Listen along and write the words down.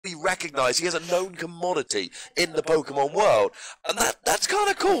recognize he is a known commodity in the Pokemon world. And that's kind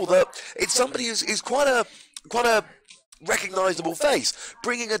of cool that it's somebody who's quite a recognizable face,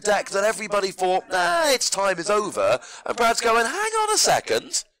 bringing a deck that everybody thought, its time is over, and Brad's going, hang on a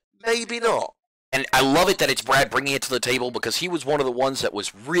second, maybe not. And I love it that it's Brad bringing it to the table because he was one of the ones that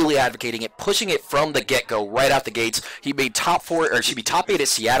was really advocating it, pushing it from the get-go, right out the gates. He made top 8 at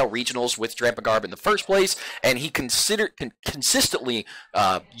Seattle Regionals with Drampagarb in the first place, and he consistently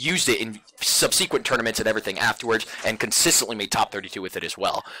used it in subsequent tournaments and everything afterwards, and consistently made top 32 with it as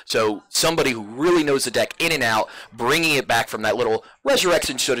well. So somebody who really knows the deck in and out, bringing it back from that little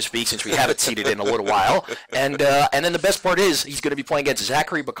resurrection, so to speak, since we haven't seen it in a little while. And then the best part is he's going to be playing against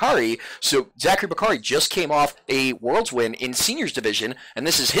Zachary Bokhari. So Zachary Bokhari just came off a Worlds win in Seniors Division, and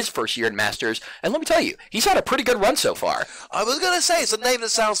this is his first year in Masters. And let me tell you, he's had a pretty good run so far. I was going to say, it's a name that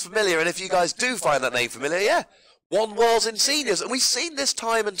sounds familiar, and if you guys do find that name familiar, yeah, won Worlds in Seniors, and we've seen this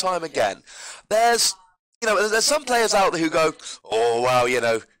time and time again. There's some players out there who go, oh,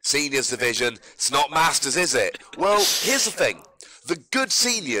 well, Seniors Division, it's not Masters, is it? Well, here's the thing. The good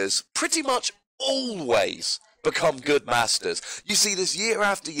seniors pretty much always become good Masters. You see this year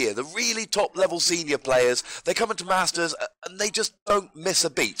after year. The really top-level senior players, they come into Masters and they just don't miss a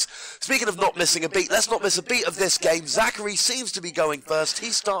beat. Speaking of not missing a beat, let's not miss a beat of this game. Zachary seems to be going first.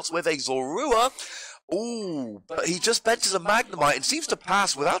 He starts with a Zorua. Ooh, but he just benches a Magnemite and seems to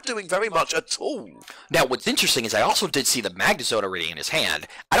pass without doing very much at all. Now, what's interesting is I also did see the Magnezone already in his hand.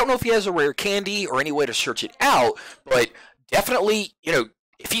 I don't know if he has a rare candy or any way to search it out, but definitely,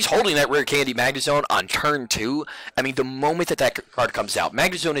 if he's holding that rare candy Magnezone on turn 2, I mean, the moment that card comes out,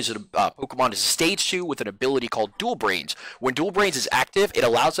 Magnezone is a Pokemon is a stage 2 with an ability called Dual Brains. When Dual Brains is active, it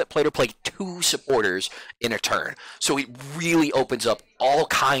allows that player to play 2 supporters in a turn. So it really opens up all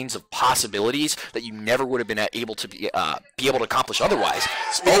kinds of possibilities that you never would have been able to be able to accomplish otherwise.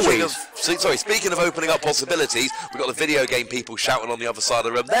 Speaking of opening up possibilities, we've got the video game people shouting on the other side of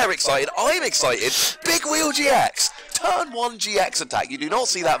the room. They're excited. I'm excited. Big Wheel GX. Turn 1 GX attack. You do not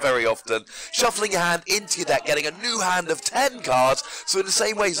see that very often. Shuffling your hand into your deck, getting a new hand of 10 cards. So in the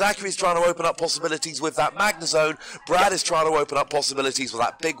same way Zachary's trying to open up possibilities with that Magnezone, Brad is trying to open up possibilities with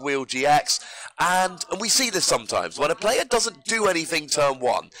that Big Wheel GX. And we see this sometimes. When a player doesn't do anything turn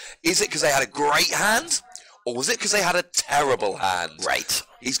 1, is it because they had a great hand? Or was it because they had a terrible hand? Right.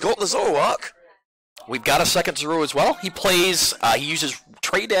 He's got the Zoroark. We've got a second Zoro as well. He plays, he uses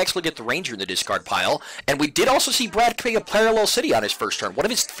trade to actually get the Ranger in the discard pile. And we did also see Brad play a Parallel City on his first turn. One of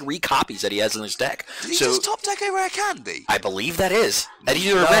his 3 copies that he has in his deck. Did he just top deck a rare candy? I believe that is. That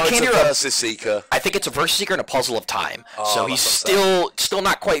either a rare candy or a Versus Seeker. I think it's a Versus Seeker and a Puzzle of Time. So he's still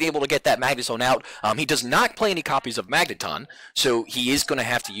not quite able to get that Magnezone out. He does not play any copies of Magneton, so he is going to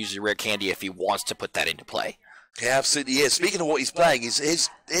have to use the rare candy if he wants to put that into play. He absolutely is. Speaking of what he's playing, his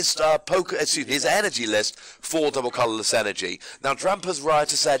energy list for double colorless energy. Now, Drampa's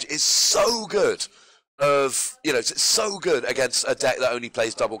Riotous Edge is so good. It's so good against a deck that only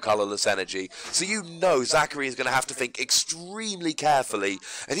plays double colorless energy. So Zachary is going to have to think extremely carefully,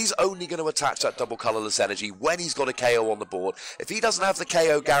 and he's only going to attach that double colorless energy when he's got a KO on the board. If he doesn't have the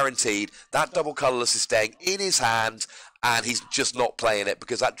KO guaranteed, that double colorless is staying in his hand, and he's just not playing it,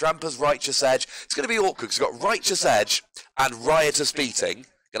 because that Drampa's Righteous Edge, it's going to be awkward, because he's got Righteous Edge and Riotous Beating.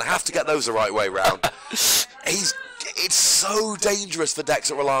 Going to have to get those the right way round. It's so dangerous for decks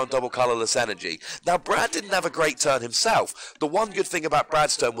that rely on double colorless energy. Now, Brad didn't have a great turn himself. The one good thing about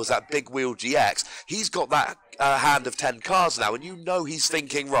Brad's turn was that Big Wheel GX. He's got that hand of 10 cards now, and he's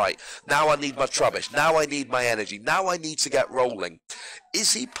thinking, right, now I need my Trubbish, now I need my energy, now I need to get rolling.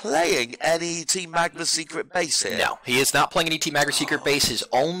 Is he playing any Team Magma's Secret Base here? No, he is not playing any Team Magma's Secret Base. His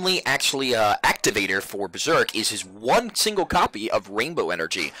only activator for Berserk is his 1 single copy of Rainbow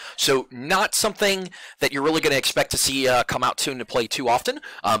Energy. So not something that you're really going to expect to see come out soon to play too often.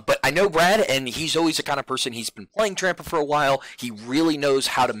 But I know Brad, and he's always the kind of person, he's been playing Trampa for a while. He really knows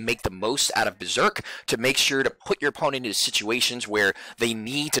how to make the most out of Berserk to make sure to put your opponent into situations where they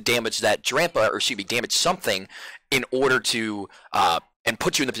need to damage that Trampa, or damage something in order to and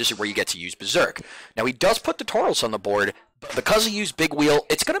put you in the position where you get to use Berserk. Now, he does put the Tauros on the board. Because he used Big Wheel,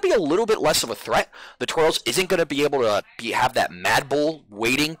 it's going to be a little bit less of a threat. The Tauros isn't going to be able to have that Mad Bull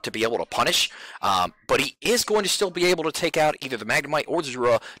waiting to be able to punish, but he is going to still be able to take out either the Magnemite or the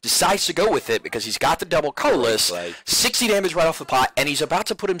Zorua. Decides to go with it because he's got the double colorless, 60 damage right off the pot, and he's about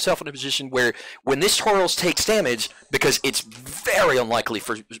to put himself in a position where when this Tauros takes damage, because it's very unlikely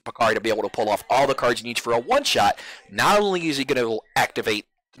for Bokhari to be able to pull off all the cards he needs for a one-shot, not only is he going to activate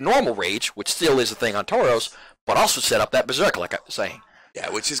normal Rage, which still is a thing on Tauros, but also set up that Berserk, like I was saying. Yeah,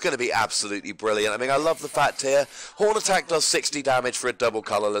 which is going to be absolutely brilliant. I mean, I love the fact here, Horn Attack does 60 damage for a double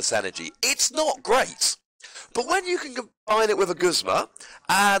colourless energy. It's not great. But when you can combine it with a Guzma,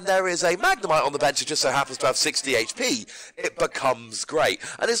 and there is a Magnemite on the bench who just so happens to have 60 HP, it becomes great.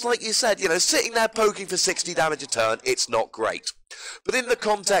 And it's like you said, you know, sitting there poking for 60 damage a turn, it's not great. But in the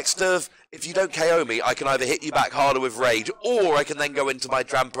context of, if you don't KO me, I can either hit you back harder with Rage, or I can then go into my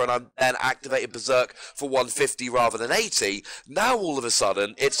Dramper and I'm then activating Berserk for 150 rather than 80. Now all of a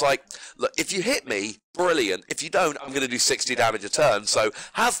sudden, it's like, look, if you hit me, brilliant. If you don't, I'm going to do 60 damage a turn. So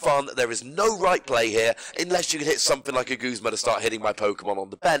have fun. There is no right play here, unless you can hit something like a Guzma to start hitting my Pokemon on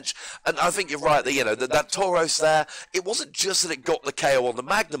the bench. And I think you're right that, you know, that Tauros there, it wasn't just that it got the KO on the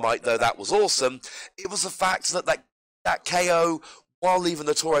Magnemite, though that was awesome. It was the fact that that KO, while leaving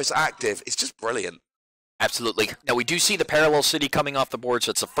the Tauros active, is just brilliant. Absolutely. Now, we do see the Parallel City coming off the board,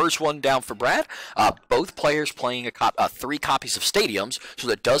 so it's the first one down for Brad. Both players playing 3 copies of Stadiums, so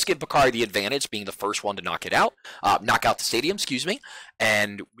that does give Bokhari the advantage, being the first one to knock out the Stadium, excuse me.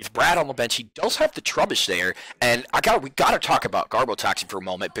 And with Brad on the bench, he does have the Trubbish there. And we got to talk about Garbotoxin for a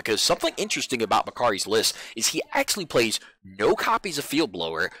moment, because something interesting about Bokhari's list is he actually plays no copies of Field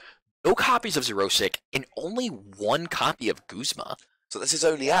Blower, no copies of Xerosic, and only 1 copy of Guzma. So this is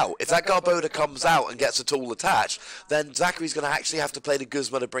only out. If that Garbodor comes out and gets a tool attached, then Zachary's going to actually have to play the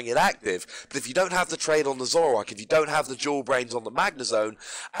Guzma to bring it active. But if you don't have the trade on the Zoroark, if you don't have the Dual Brains on the Magnezone,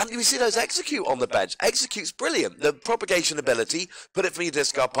 and we see those Execute on the bench. Execute's brilliant. The propagation ability, put it from your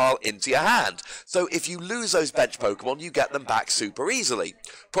discard pile into your hand. So if you lose those bench Pokemon, you get them back super easily.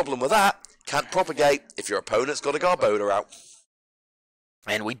 Problem with that, can't propagate if your opponent's got a Garbodor out.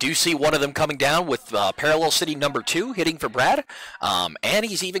 And we do see one of them coming down with Parallel City number 2 hitting for Brad. And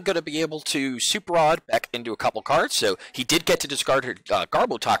he's even going to be able to Super Rod back into a couple cards. So he did get to discard her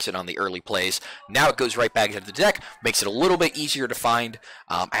Garbotoxin on the early plays. Now it goes right back into the deck. Makes it a little bit easier to find.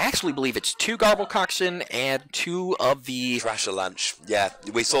 I actually believe it's 2 Garbotoxin and 2 of the... Trasher Lunch. Yeah,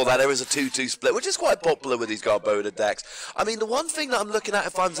 we saw that. There was a 2-2 split, which is quite popular with these Garbodor decks. I mean, the one thing that I'm looking at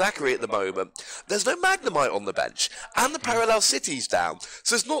if I'm Zachary at the moment, there's no Magnemite on the bench. And the Parallel City's down.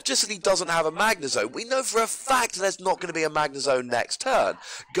 So it's not just that he doesn't have a Magnezone. We know for a fact there's not going to be a Magnezone next turn.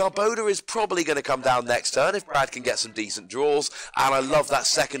 Garbodor is probably going to come down next turn if Brad can get some decent draws. And I love that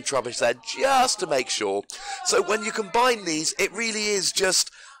second Trubbish there just to make sure. So when you combine these, it really is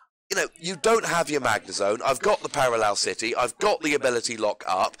just... You know, you don't have your Magnezone. I've got the Parallel City. I've got the ability lock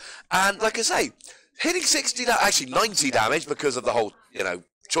up. And like I say, hitting 60, actually 90 damage because of the whole, you know,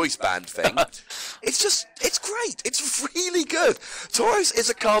 choice band thing. It's great. It's really good. Tauros is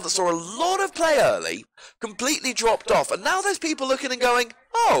a card that saw a lot of play early, completely dropped off, and now there's people looking and going,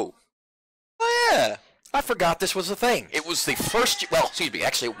 oh yeah. I forgot this was a thing. It was the first, well, excuse me,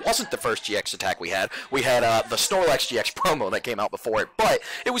 actually it wasn't the first GX attack we had. We had the Snorlax GX promo that came out before it, but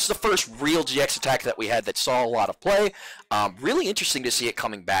it was the first real GX attack that we had that saw a lot of play. Really interesting to see it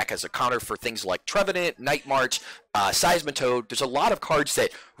coming back as a counter for things like Trevenant, Night March, Seismitoad. There's a lot of cards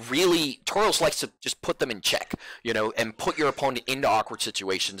that really, Tauros likes to just put them in check, you know, and put your opponent into awkward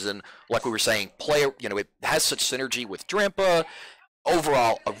situations. And like we were saying, you know, it has such synergy with Drampa.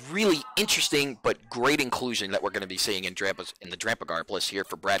 Overall, a really interesting but great inclusion that we're going to be seeing in the Drampa Garb list here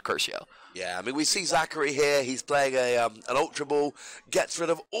for Brad Curcio. Yeah, I mean, we see Zachary here. He's playing an Ultra Ball, gets rid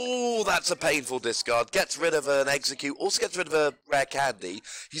of, oh, that's a painful discard, gets rid of an Execute, also gets rid of a Rare Candy.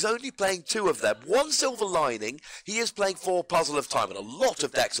 He's only playing 2 of them. 1 Silver Lining. He is playing 4 Puzzle of Time, and a lot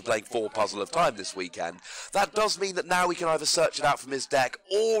of decks are playing 4 Puzzle of Time this weekend. That does mean that now he can either search it out from his deck,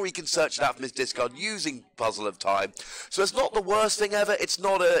 or he can search it out from his discard using Puzzle of Time. So it's not the worst thing ever. It's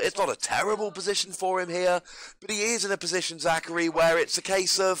not a terrible position for him here, but he is in a position, Zachary, where it's a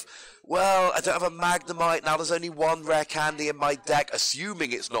case of, well, I don't have a Magnemite, now there's only 1 Rare Candy in my deck,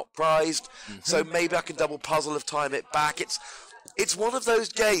 assuming it's not prized, so maybe I can double Puzzle of Time it back. It's one of those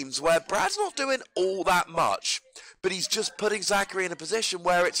games where Brad's not doing all that much, but he's just putting Zachary in a position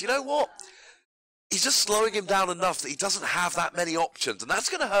where it's, you know what? He's just slowing him down enough that he doesn't have that many options, and that's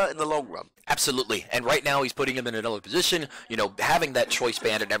going to hurt in the long run. Absolutely, and right now he's putting him in another position, you know, having that choice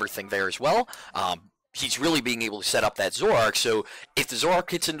band and everything there as well. He's really being able to set up that Zoroark, so if the Zoroark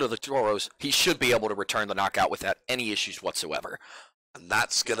hits into the Tauros, he should be able to return the knockout without any issues whatsoever. And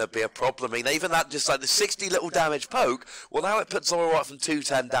that's going to be a problem. I mean, even that, just like the 60 little damage poke, well, now it puts Zoroark from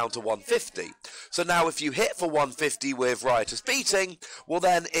 210 down to 150. So now if you hit for 150 with Riotous Beating, well,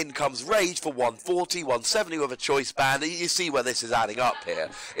 then in comes Rage for 140, 170 with a choice band. And you see where this is adding up here.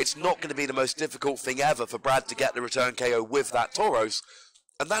 It's not going to be the most difficult thing ever for Brad to get the return KO with that Tauros.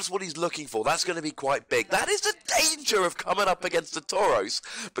 And that's what he's looking for. That's going to be quite big. That is the danger of coming up against the Tauros,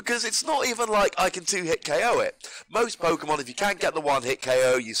 because it's not even like I can 2-hit KO it. Most Pokemon, if you can't get the 1-hit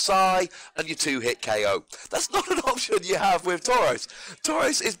KO, you sigh, and you 2-hit KO. That's not an option you have with Tauros.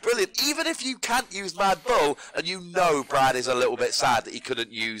 Tauros is brilliant. Even if you can't use Mad Bull, and you know Brad is a little bit sad that he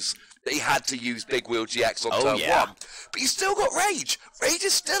couldn't use... that he had to use Big Wheel GX on turn 1. But he's still got Rage. Rage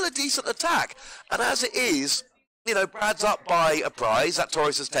is still a decent attack. And as it is... you know, Brad's up by a prize. That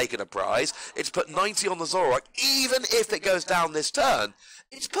Tauros has taken a prize. It's put 90 on the Zoroark. Even if it goes down this turn,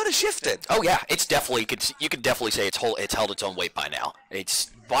 it's put a shift in. Oh yeah, it's definitely. You could definitely say it's held its own weight by now. It's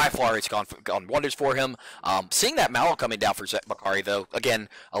by far it's gone wonders for him. Seeing that Mallow coming down for Bokhari though, again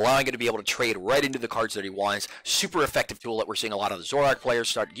allowing him to be able to trade right into the cards that he wants. Super effective tool that we're seeing a lot of the Zoroark players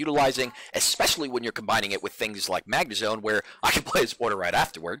start utilizing, especially when you're combining it with things like Magnezone, where I can play his order right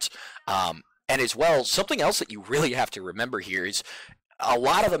afterwards. And as well, something else that you really have to remember here is a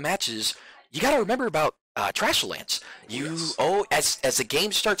lot of the matches, you got to remember about Trash Lance. As the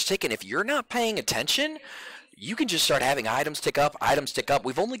game starts ticking, if you're not paying attention, you can just start having items tick up.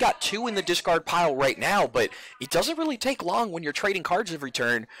 We've only got 2 in the discard pile right now, but it doesn't really take long when you're trading cards every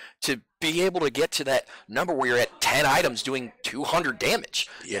turn to be able to get to that number where you're at 10 items doing 200 damage,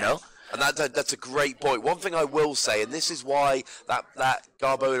 you know? And that's a great point. One thing I will say, and this is why that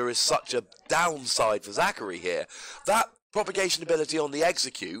Garbodor is such a downside for Zachary here, that propagation ability on the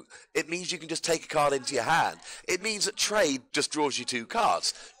execute, it means you can just take a card into your hand. It means that trade just draws you 2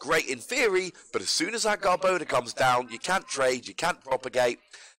 cards. Great in theory, but as soon as that Garbodor comes down, you can't trade, you can't propagate.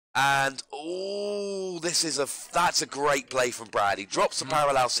 And that's a great play from Brad. He drops the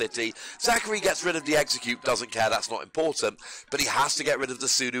Parallel City. Zachary gets rid of the execute, doesn't care, that's not important, but he has to get rid of the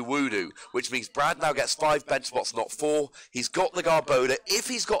Sudowoodo, which means Brad now gets 5 bench spots, not 4. He's got the Garbodor. If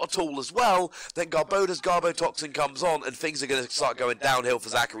he's got a tool as well, then Garbodor's Garbotoxin comes on and things are going to start going downhill for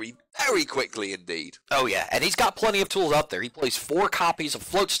Zachary very quickly indeed. Oh yeah, and he's got plenty of tools out there. He plays 4 copies of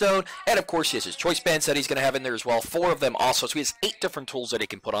Floatstone, and of course he has his Choice Bands that he's going to have in there as well, 4 of them also, so he has 8 different tools that he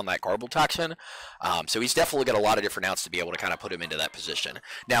can put on that Garbotoxin. So he's definitely got a lot of different outs to be able to kind of put him into that position.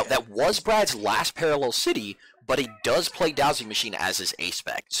 Now, that was Brad's last Parallel City, but he does play Dowsing Machine as his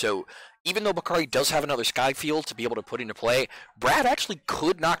A-Spec. So even though Bokhari does have another Skyfield to be able to put into play, Brad actually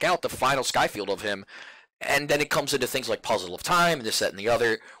could knock out the final Skyfield of him. And then it comes into things like Puzzle of Time and this, that, and the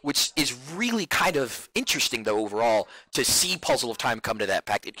other, which is really kind of interesting, though, overall, to see Puzzle of Time come to that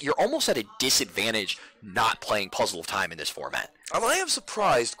pack. You're almost at a disadvantage not playing Puzzle of Time in this format. And I am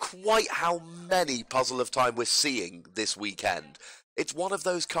surprised quite how many Puzzle of Time we're seeing this weekend. It's one of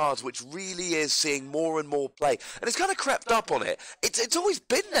those cards which really is seeing more and more play, and it's kind of crept up on it. It's always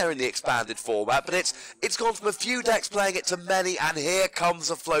been there in the expanded format, but it's gone from a few decks playing it to many, and here comes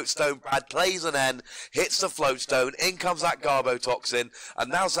a Floatstone. Brad plays an N, hits the Floatstone, in comes that Garbotoxin,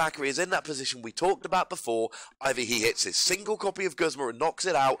 and now Zachary is in that position we talked about before. Either he hits his single copy of Guzma and knocks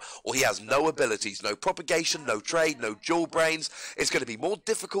it out, or he has no abilities, no propagation, no trade, no dual brains. It's going to be more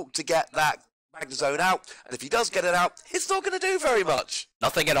difficult to get that Magnezone out, and if he does get it out, it's not going to do very much.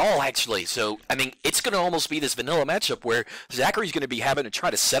 Nothing at all, actually. So, I mean, it's going to almost be this vanilla matchup where Zachary's going to be having to try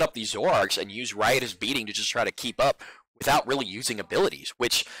to set up these Zoroarks and use Riotous Beating to just try to keep up without really using abilities,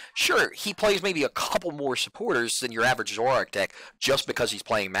 which, sure, he plays maybe a couple more supporters than your average Zoroark deck just because he's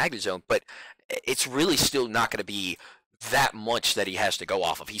playing Magnezone, but it's really still not going to be that much that he has to go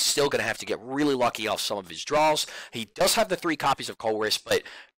off of. He's still going to have to get really lucky off some of his draws. He does have the 3 copies of Colress, but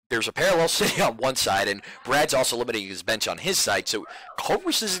there's a Parallel City on one side, and Brad's also limiting his bench on his side, so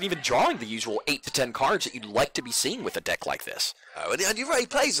Colress isn't even drawing the usual 8 to 10 cards that you'd like to be seeing with a deck like this. Oh, and you're right, he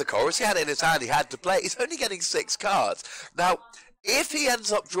plays the Colress. He had it in his hand, he had to play. He's only getting 6 cards. Now, if he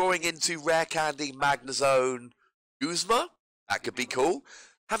ends up drawing into Rare Candy, Magnezone, Guzma, that could be cool.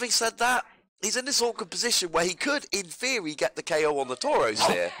 Having said that, he's in this awkward position where he could, in theory, get the KO on the Tauros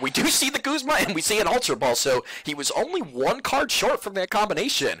here. We do see the Guzma, and we see an Ultra Ball, so he was only 1 card short from that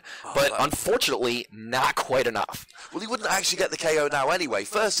combination, but unfortunately, not quite enough. Well, he wouldn't actually get the KO now anyway.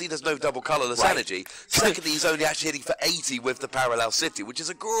 Firstly, there's no double colorless energy. Secondly, he's only actually hitting for 80 with the Parallel City, which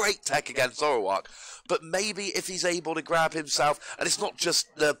is a great tech against Zoroark. But maybe if he's able to grab himself, and it's not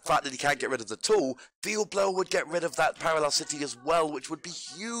just the fact that he can't get rid of the tool, Field Blower would get rid of that Parallel City as well, which would be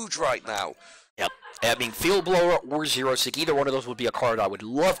huge right now. Yep. I mean, Field Blower or Zero Sick, either one of those would be a card I would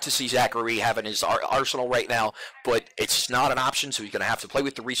love to see Zachary have in his arsenal right now, but it's not an option, so he's going to have to play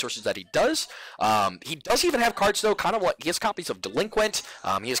with the resources that he does. He does even have cards, though, kind of like, he has copies of Delinquent,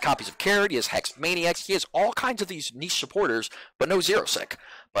 he has copies of Carrot, he has Hex Maniacs, he has all kinds of these niche supporters, but no Zero Sick.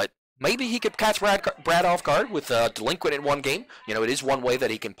 But maybe he could catch Brad off guard with Delinquent in one game. You know, it is one way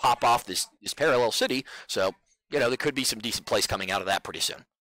that he can pop off this Parallel City, so, you know, there could be some decent plays coming out of that pretty soon.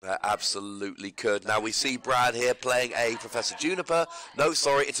 Absolutely could. Now we see Brad here playing a Professor Juniper. No,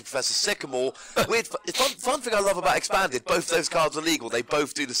 sorry, it's a Professor Sycamore. Weird, fun thing I love about Expanded, both those cards are legal. They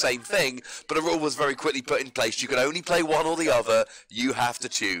both do the same thing, but a rule was very quickly put in place. You can only play one or the other. You have to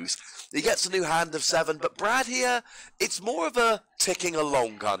choose. He gets a new hand of 7, but Brad here, it's more of a ticking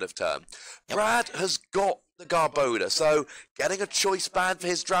along kind of turn. Brad has got the Garbodor, so getting a choice band for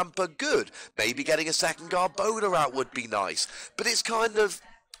his Dramper, good. Maybe getting a second Garbodor out would be nice, but it's kind of...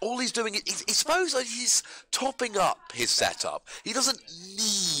 all he's doing is, I suppose he's topping up his setup. He doesn't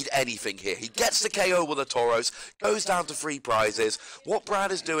need anything here. He gets the KO with the Tauros, goes down to 3 prizes. What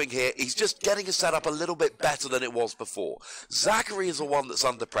Brad is doing here, he's just getting his setup a little bit better than it was before. Zachary is the one that's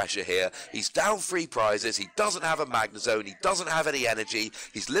under pressure here. He's down 3 prizes. He doesn't have a Magnezone. He doesn't have any energy.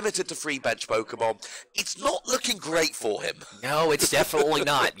 He's limited to 3 bench Pokemon. It's not looking great for him. No, it's definitely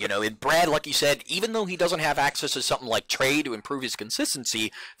not. You know, Brad, like you said, even though he doesn't have access to something like Trade to improve his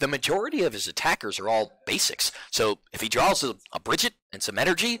consistency, the majority of his attackers are all basics. So if he draws a Bridget and some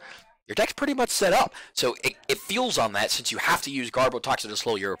energy, your deck's pretty much set up. So it feels on that, since you have to use Garbotoxin to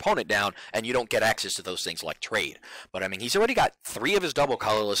slow your opponent down, and you don't get access to those things like Trade. But I mean, he's already got 3 of his double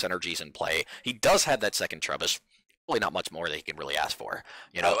colorless energies in play. He does have that second Trubbish. Really not much more that he can really ask for,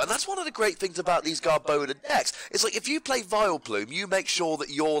 you know. And that's one of the great things about these Garbodor decks. It's like, if you play Vileplume, you make sure that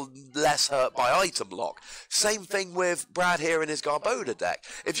you're less hurt by item lock. Same thing with Brad here in his Garbodor deck.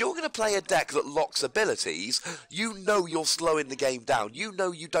 If you're going to play a deck that locks abilities, you know you're slowing the game down. You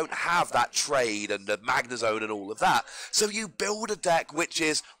know you don't have that Trade and the Magnezone and all of that. So you build a deck which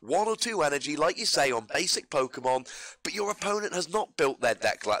is 1 or 2 energy, like you say, on basic Pokemon, but your opponent has not built their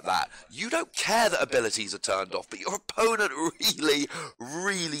deck like that. You don't care that abilities are turned off, but your opponent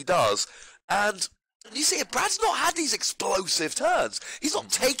really does. And you see, Brad's not had these explosive turns. He's not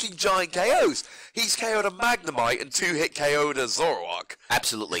taking giant KOs. He's KO'd a Magnemite and 2-hit KO'd a Zoroark.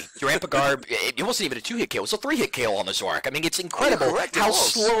 Absolutely. Garb, it wasn't even a 2-hit KO. It was a 3-hit KO on the Zoroark. I mean, it's incredible how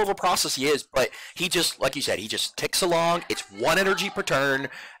slow of a process he is. But he just, like you said, he just ticks along. It's 1 energy per turn,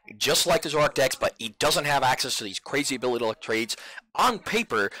 just like the Zoroark decks, but he doesn't have access to these crazy ability lock trades. On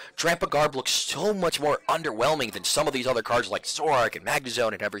paper, Garb looks so much more underwhelming than some of these other cards like Zoroark and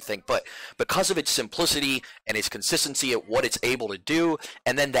Magnezone and everything, but because of its simplicity and its consistency at what it's able to do,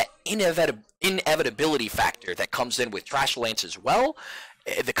 and then that inevitability factor that comes in with Trash Lance as well,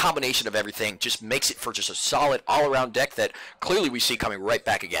 the combination of everything just makes it for just a solid all-around deck that clearly we see coming right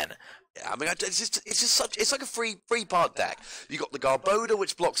back again. Yeah, I mean, it's like a three-part deck. You got the Garbodor,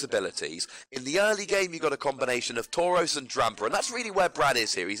 which blocks abilities. In the early game, you got a combination of Tauros and Dramper, and that's really where Brad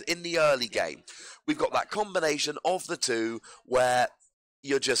is here. He's in the early game. We've got that combination of the two where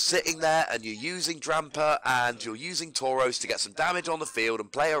you're just sitting there and you're using Dramper and you're using Tauros to get some damage on the field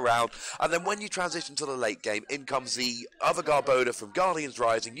and play around. And then when you transition to the late game, in comes the other Garbodor from Guardians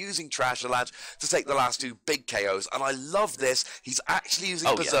Rising using Trash Lance to take the last 2 big KOs. And I love this. He's actually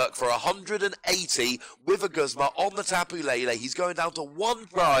using Berserk for 180 with a Guzma on the Tapu Lele. He's going down to 1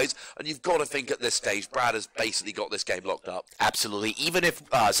 prize, and you've got to think at this stage, Brad has basically got this game locked up. Absolutely. Even if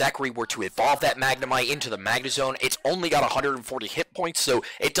Zachary were to evolve that Magnemite into the Magnezone, it's only got 140 hit points, so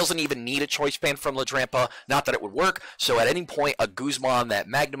it doesn't even need a choice band from Ladrampa. Not that it would work. So at any point, a Guzma on that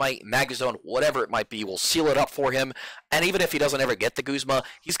Magnemite, Magnezone, whatever it might be, will seal it up for him. And even if he doesn't ever get the Guzma,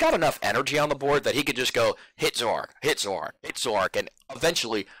 he's got enough energy on the board that he could just go hit Zoroark, hit Zoroark, hit Zoroark, and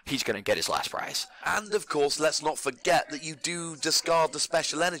eventually he's going to get his last prize. And of course, let's not forget that you do discard the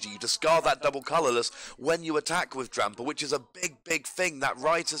special energy. You discard that double colorless when you attack with Dramper, which is a big thing. That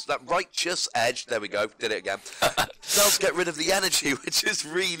righteous edge, there we go, did it again, does get rid of the energy, which is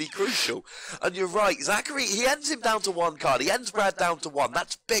really crucial. And you're right, Zachary, he ends him down to 1 card. He ends Brad down to 1.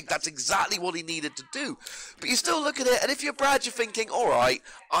 That's big. That's exactly what he needed to do. But you still look at it, and if you're Brad, you're thinking, all right,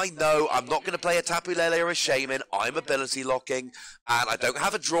 I know I'm not going to play a Tapu Lele or a Shaman. I'm ability locking, and I don't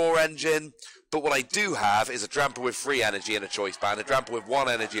have a draw engine. But what I do have is a Dramper with 3 energy and a choice band, a Dramper with 1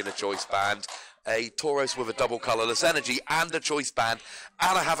 energy and a choice band, a Tauros with a double colorless energy and a choice band,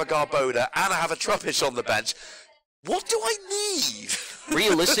 and I have a Garbodor, and I have a Trubbish on the bench. What do I need?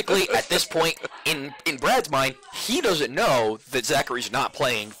 Realistically, at this point, in Brad's mind, he doesn't know that Zachary's not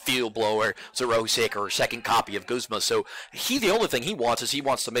playing Field Blower, Zerosic, or a second copy of Guzma. So the only thing he wants is he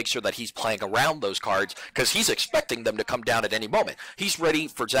wants to make sure that he's playing around those cards because he's expecting them to come down at any moment. He's ready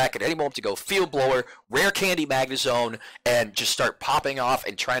for Zach at any moment to go Field Blower, Rare Candy Magnezone, and just start popping off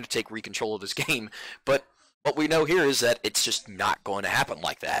and trying to take control of his game. But what we know here is that it's just not going to happen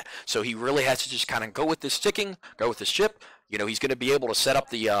like that. So he really has to just kind of go with this ticking, go with this chip, You know, he's going to be able to set up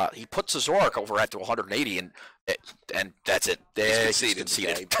the. He puts his Zoroark over at 180, and that's it. He's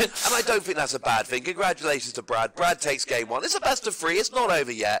conceded. And I don't think that's a bad thing. Congratulations to Brad. Brad takes game 1. It's a best of 3. It's not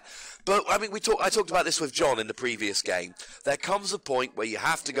over yet. But I mean, I talked about this with John in the previous game. There comes a point where you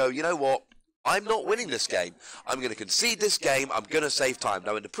have to go, you know what? I'm not winning this game. I'm going to concede this game. I'm going to save time.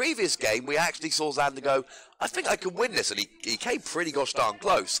 Now, in the previous game, we actually saw Xander go, I think I can win this. And he came pretty gosh darn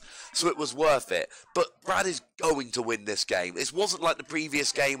close. So it was worth it. But Brad is going to win this game. It wasn't like the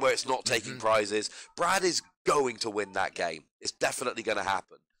previous game where it's not taking prizes. Brad is going to win that game. It's definitely going to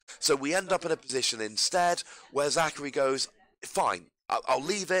happen. So we end up in a position instead where Zachary goes, fine. I'll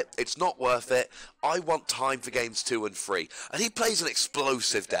leave it. It's not worth it. I want time for games 2 and 3. And he plays an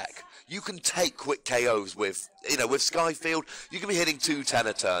explosive deck. You can take quick KOs with Skyfield. You can be hitting 2-10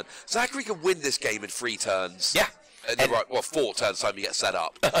 a turn. Zachary can win this game in 3 turns. Yeah. Right, 4 turns time you get set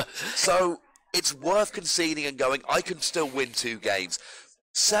up. So it's worth conceding and going, I can still win 2 games.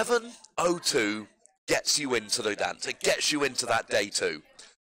 7-0-2 gets you into the dance. It gets you into that day 2.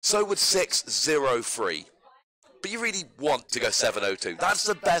 So would 6-0-3. But you really want to go 7-0-2. That's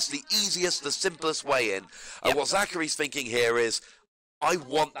the best, the easiest, the simplest way in. And what Zachary's thinking here is, I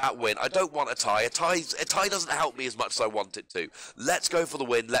want that win. I don't want a tie. A tie doesn't help me as much as I want it to. Let's go for the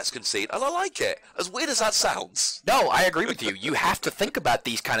win. Let's concede. And I like it. As weird as that sounds. No, I agree with you. You have to think about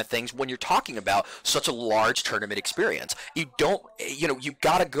these kind of things when you're talking about such a large tournament experience. You got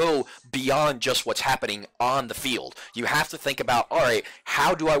to go beyond just what's happening on the field. You have to think about, all right,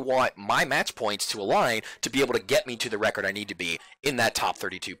 how do I want my match points to align to be able to get me to the record I need to be in that top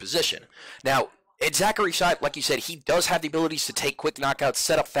 32 position? Now, at Zachary's side, like you said, he does have the abilities to take quick knockouts,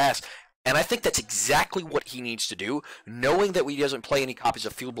 set up fast, and I think that's exactly what he needs to do. Knowing that he doesn't play any copies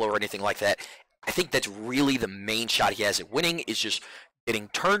of Field Blow or anything like that, I think that's really the main shot he has at winning, is just getting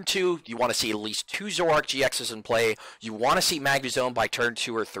turn 2. You want to see at least 2 Zoroark GXs in play. You want to see Magnezone by turn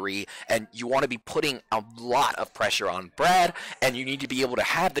 2 or 3, and you want to be putting a lot of pressure on Brad, and you need to be able to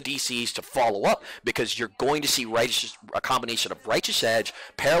have the DCs to follow up, because you're going to see a combination of Righteous Edge,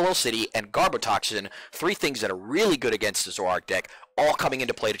 Parallel City, and Garbotoxin, 3 things that are really good against the Zoroark deck, all coming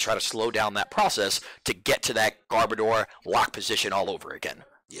into play to try to slow down that process to get to that Garbodor lock position all over again.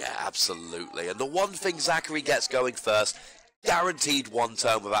 Yeah, absolutely. And the one thing Zachary gets going first, guaranteed 1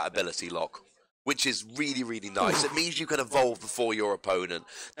 turn without ability lock, which is really, really nice. It means you can evolve before your opponent.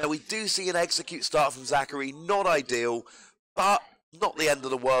 Now, we do see an execute start from Zachary. Not ideal, but not the end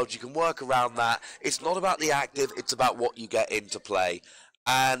of the world. You can work around that. It's not about the active. It's about what you get into play.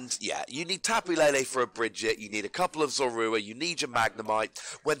 And, yeah, you need Tapu Lele for a Bridget. You need a couple of Zorua. You need your Magnemite.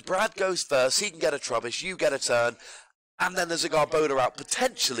 When Brad goes first, he can get a Trubbish. You get a turn. And then there's a Garbodor out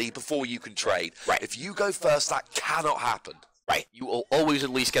potentially before you can trade. Right. If you go first, that cannot happen. Right. You will always at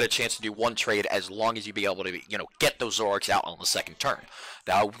least get a chance to do 1 trade as long as you be able to, get those Zoroarks out on the second turn.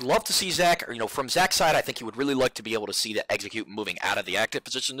 Now, I would love to see Zach, from Zach's side, I think he would really like to be able to see the execute moving out of the active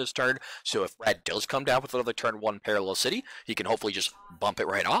position this turn. So if Brad does come down with another turn 1 Parallel City, he can hopefully just bump it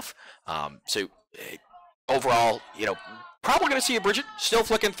right off. Overall, probably going to see a Bridget still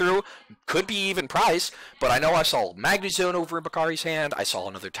flicking through. Could be even prize, but I know I saw Magnezone over in Bokhari's hand. I saw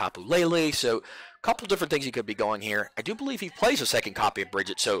another Tapu Lele, so a couple different things he could be going here. I do believe he plays a second copy of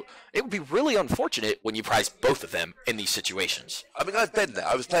Bridget, so it would be really unfortunate when you prize both of them in these situations. I mean, I've been there.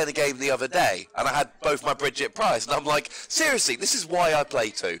 I was playing a game the other day, and I had both my Bridget prized, and I'm like, seriously, this is why I play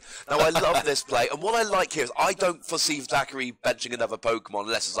 2. Now, I love this play, and what I like here is I don't foresee Zachary benching another Pokemon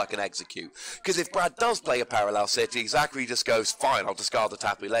unless it's like an execute. Because if Brad does play a Parallel City, Zachary just goes, fine, I'll discard the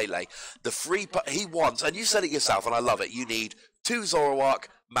Tapu Lele. The free he wants, and you said it yourself, and I love it, you need 2 Zoroark,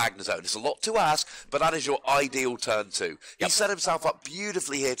 Magnezone. It's a lot to ask, but that is your ideal turn 2. He set himself up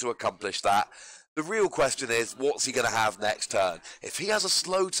beautifully here to accomplish that. The real question is, what's he going to have next turn? If he has a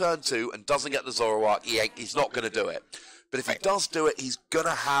slow turn 2 and doesn't get the Zoroark, he's not going to do it. But if he does do it, he's going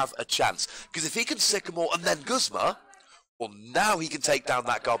to have a chance. Because if he can Sycamore and then Guzma, well, now he can take down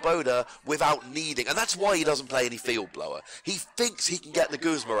that Garbodor without needing, and that's why he doesn't play any Field Blower. He thinks he can get the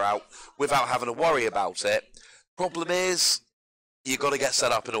Guzma out without having to worry about it. Problem is, you've got to get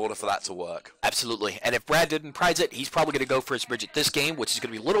set up in order for that to work. Absolutely. And if Brad didn't prize it, he's probably going to go for his Bridget this game, which is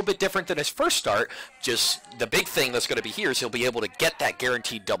going to be a little bit different than his first start. Just the big thing that's going to be here is he'll be able to get that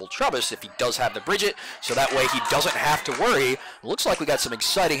guaranteed double Trubbish if he does have the Bridget, so that way he doesn't have to worry. It looks like we got some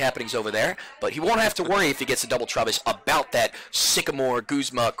exciting happenings over there, but he won't have to worry if he gets a double Trubbish about that Sycamore,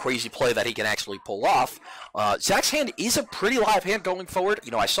 Guzma crazy play that he can actually pull off. Zach's hand is a pretty live hand going forward.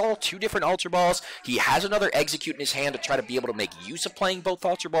 I saw 2 different Ultra Balls. He has another Execute in his hand to try to be able to make use use of playing both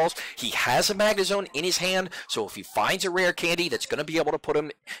Ultra Balls. He has a Magnezone in his hand, so if he finds a rare candy that's going to be able to put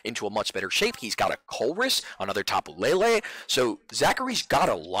him into a much better shape, he's got a Colress, another Tapu Lele. So Zachary's got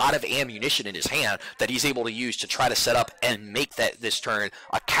a lot of ammunition in his hand that he's able to use to try to set up and make this turn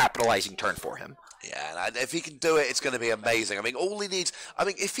a capitalizing turn for him. Yeah, and if he can do it, it's going to be amazing. I mean, all he needs... I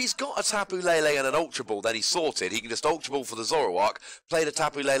mean, if he's got a Tapu Lele and an Ultra Ball, then he's sorted. He can just Ultra Ball for the Zoroark, play the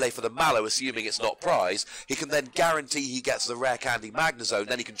Tapu Lele for the Mallow, assuming it's not prize. He can then guarantee he gets the Rare Candy Magnezone,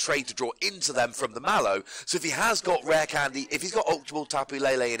 then he can trade to draw into them from the Mallow. So if he has got Rare Candy, if he's got Ultra Ball Tapu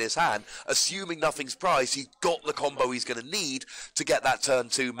Lele in his hand, assuming nothing's prized, he's got the combo he's going to need to get that turn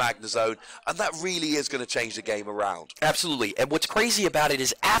 2 Magnezone, and that really is going to change the game around. Absolutely, and what's crazy about it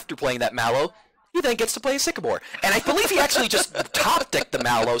is after playing that Mallow, he then gets to play a Sycamore. And I believe he actually just top-decked the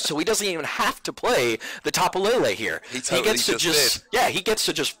Mallow, so he doesn't even have to play the Tapu Lele here. He gets to just yeah, he gets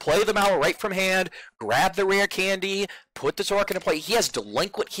to just play the Mallow right from hand, grab the rare candy, put the Zoroark into play. He has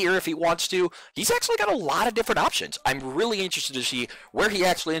Delinquent here if he wants to. He's actually got a lot of different options. I'm really interested to see where he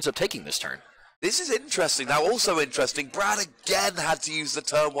actually ends up taking this turn. This is interesting. Now, also interesting, Brad again had to use the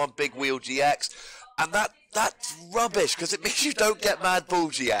turn 1 Big Wheel GX, and that's rubbish, because it means you don't get Mad Bull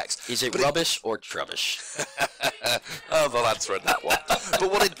GX. Is it rubbish or trubbish? I'm not answering that one.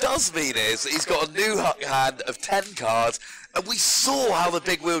 But what it does mean is he's got a new hand of 10 cards, and we saw how the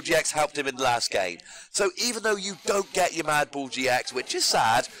Big Wheel GX helped him in the last game. So even though you don't get your Mad Bull GX, which is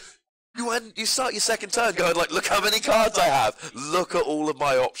sad, you start your second turn going like, look how many cards I have. Look at all of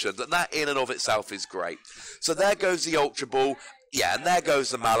my options. And that in and of itself is great. So there goes the Ultra Ball. Yeah, and there goes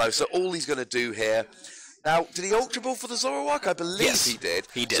the Mallow. So all he's going to do here... Now, did he Ultra Ball for the Zoroark? I believe he did.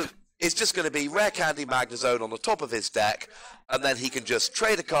 He did. So it's just going to be Rare Candy Magnezone on the top of his deck, and then he can just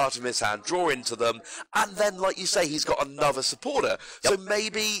trade a card from his hand, draw into them, and then, like you say, he's got another supporter. Yep. So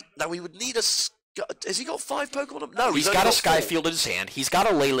maybe... Now, he would need a... Has he got 5 Pokemon? No, he's got a Skyfield in his hand. He's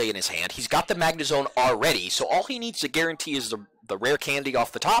got a Lele in his hand. He's got the Magnezone already, so all he needs to guarantee is the rare candy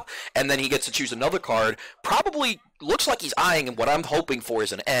off the top, and then he gets to choose another card. Probably looks like he's eyeing what I'm hoping for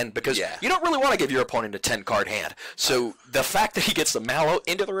is an N, because you don't really want to give your opponent a 10-card hand. So the fact that he gets the Mallow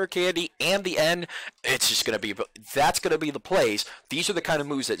into the rare candy and the N, it's just going to be, that's going to be the plays. These are the kind of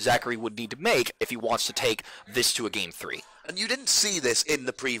moves that Zachary would need to make if he wants to take this to a Game 3. And you didn't see this in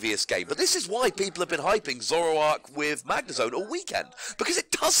the previous game, but this is why people have been hyping Zoroark with Magnezone all weekend, because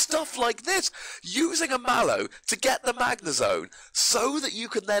it does stuff like this, using a Mallow to get the Magnezone, so that you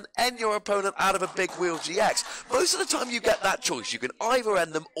can then end your opponent out of a Big Wheel GX. Most of the time you get that choice. You can either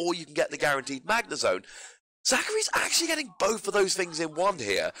end them, or you can get the guaranteed Magnezone. Zachary's actually getting both of those things in one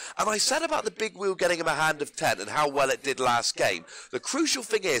here, and I said about the Big Wheel getting him a hand of 10 and how well it did last game. The crucial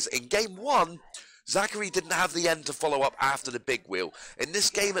thing is, in Game 1, Zachary didn't have the end to follow up after the Big Wheel. In this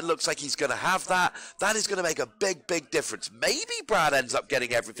game, it looks like he's going to have that. That is going to make a big, big difference. Maybe Brad ends up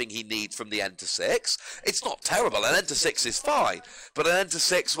getting everything he needs from the end to 6. It's not terrible. An end to 6 is fine. But an end to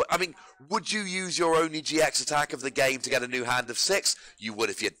 6, I mean, would you use your only GX attack of the game to get a new hand of 6? You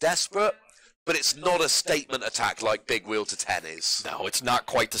would if you're desperate. But it's not a statement attack like Big Wheel to 10 is. No, it's not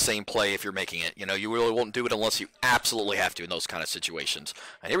quite the same play if you're making it. You know, you really won't do it unless you absolutely have to in those kind of situations.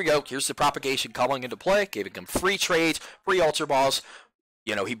 And here we go. Here's the propagation coming into play, giving him free trades, free Ultra Balls.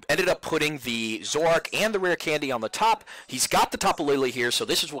 You know, he ended up putting the Zoroark and the rare candy on the top. He's got the Tapu Lele here, so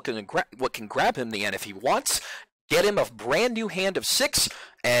this is what can grab him the end if he wants. Get him a brand new hand of 6,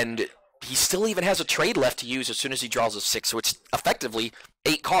 and he still even has a trade left to use as soon as he draws a 6, so it's effectively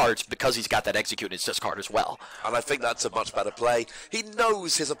 8 cards because he's got that execute in his discard as well. And I think that's a much better play. He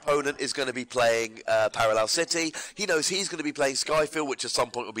knows his opponent is going to be playing Parallel City. He knows he's going to be playing Skyfield, which at some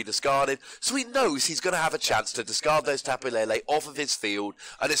point will be discarded. So he knows he's going to have a chance to discard those Tapu Lele off of his field,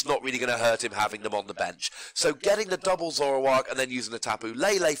 and it's not really going to hurt him having them on the bench. So getting the double Zoroark and then using the Tapu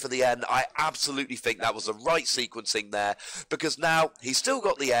Lele for the end, I absolutely think that was the right sequencing there, because now he's still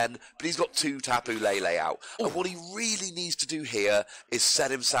got the end, but he's got 2 Tapu Lele out. Ooh. And what he really needs to do here is set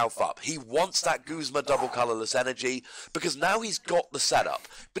himself up. He wants that Guzma double colorless energy, because now he's got the setup,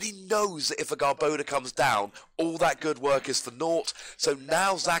 but he knows that if a Garbodor comes down, all that good work is for naught. So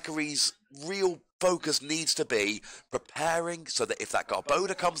now Zachary's real focus needs to be preparing so that if that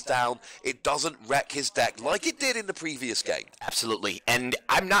Garbodor comes down, it doesn't wreck his deck like it did in the previous game. Absolutely, and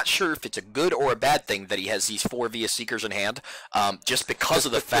I'm not sure if it's a good or a bad thing that he has these 4 Via Seekers in hand, just because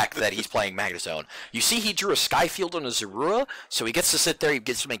of the fact that he's playing Magnezone. You see he drew a Skyfield and a Zorua, so he gets to sit there, he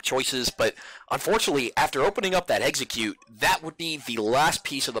gets to make choices, but unfortunately, after opening up that Execute, that would be the last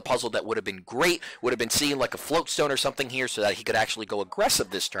piece of the puzzle that would have been great, would have been seeing like a Floatstone or something here so that he could actually go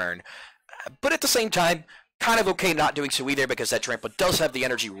aggressive this turn. But at the same time, kind of okay not doing so either because that Trampa does have the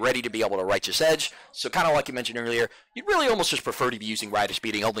energy ready to be able to Righteous Edge. So kind of like you mentioned earlier, you'd really almost just prefer to be using Rider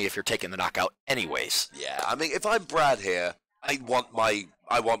Speeding only if you're taking the knockout anyways. Yeah, I mean, if I'm Brad here, I want that.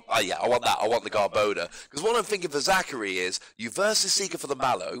 I want the Garbodor. Because what I'm thinking for Zachary is, you Versus Seeker for the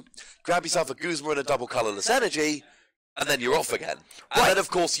Mallow, grab yourself a Guzma and a double colorless energy, and then you're off again. And then, of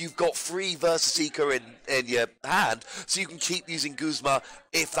course, you've got free Versus Seeker in your hand, so you can keep using Guzma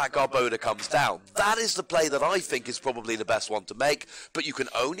if that Garbodor comes down. That is the play that I think is probably the best one to make, but you can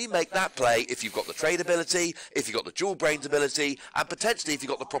only make that play if you've got the trade ability, if you've got the dual brains ability, and potentially if you've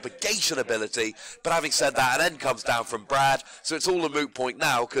got the propagation ability. But having said that, an end comes down from Brad, so it's all a moot point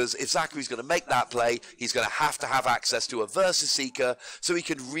now, because if Zachary's going to make that play, he's going to have access to a Versus Seeker, so he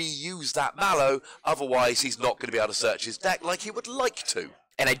can reuse that Mallow, otherwise he's not going to be able to search his deck like he would like to.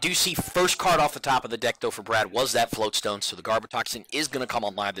 And I do see first card off the top of the deck, though, for Brad was that Floatstone, so the Garbotoxin is going to come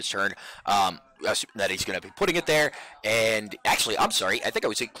on live this turn. That he's going to be putting it there. And actually, I'm sorry, I think I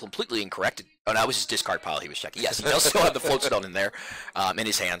was completely incorrect. Oh, no, it was his discard pile he was checking. Yes, he does still have the Floatstone in there in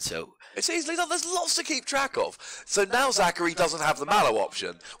his hand, so... It's easily done. There's lots to keep track of. So now Zachary doesn't have the Mallow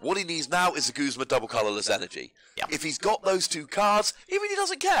option. What he needs now is a Guzma double colorless energy. Yep. If he's got those two cards, he really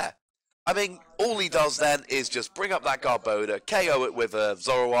doesn't care. I mean, all he does then is just bring up that Garbodor, KO it with a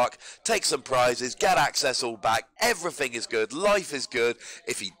Zoroark, take some prizes, get access all back, everything is good, life is good.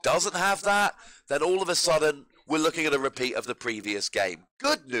 If he doesn't have that, then all of a sudden, we're looking at a repeat of the previous game.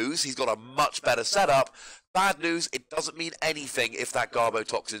 Good news, he's got a much better setup. Bad news, it doesn't mean anything if that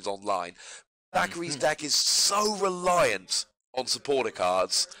Garbotoxin's online. Zachary's deck is so reliant on supporter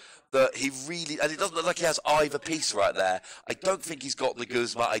cards that he really, and it doesn't look like he has either piece right there. I don't think he's got the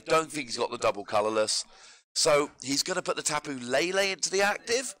Guzma. I don't think he's got the double colorless. So he's going to put the Tapu Lele into the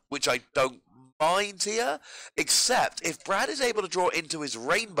active, which I don't mind here, except if Brad is able to draw into his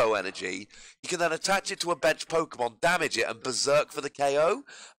Rainbow Energy, he can then attach it to a bench Pokemon, damage it, and Berserk for the KO,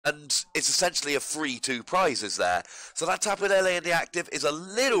 and it's essentially a free 2 prizes there. So that Tapu Lele in the active is a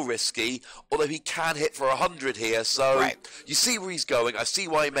little risky, although he can hit for 100 here, so you see where he's going. I see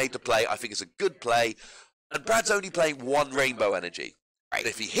why he made the play. I think it's a good play, and Brad's only playing 1 Rainbow Energy. Right.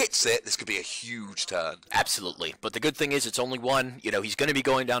 If he hits it, this could be a huge turn. Absolutely. But the good thing is it's only 1. You know, he's going to be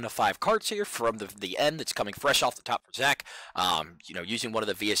going down to 5 cards here from the end that's coming fresh off the top for Zach. You know, using one of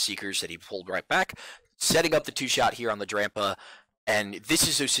the VS Seekers that he pulled right back, setting up the 2-shot here on the Drampa. And this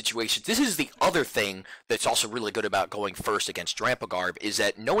is those situations. This is the other thing that's also really good about going first against Drampa Garb, is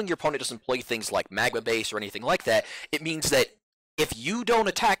that knowing your opponent doesn't play things like Magma Base or anything like that, it means that if you don't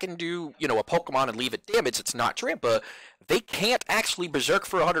attack and do, you know, a Pokemon and leave it damaged, it's not Drampa, they can't actually Berserk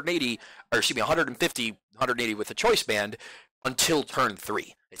for 180, or excuse me, 150, 180 with a Choice Band until turn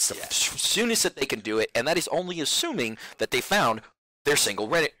 3. It's the soonest that they can do it, and that is only assuming that they found their single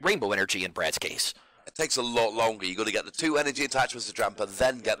Rainbow Energy in Brad's case. It takes a lot longer. You've got to get the 2 energy attachments to Drampa,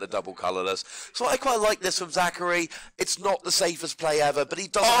 then get the double colorless. So I quite like this from Zachary. It's not the safest play ever, but he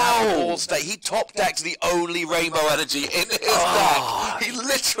doesn't have a ball state. He top decks the only Rainbow Energy in his deck. He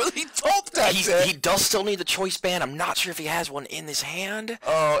literally top decks it. He does still need the Choice Band. I'm not sure if he has one in his hand.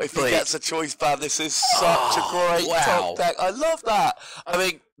 Oh, if he gets a Choice Band, this is such a great top deck. I love that. I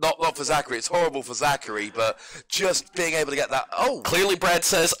mean, not for Zachary. It's horrible for Zachary, but just being able to get that. Oh, clearly Brad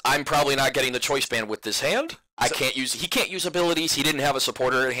says I'm probably not getting the Choice Band with this hand. He can't use abilities. He didn't have a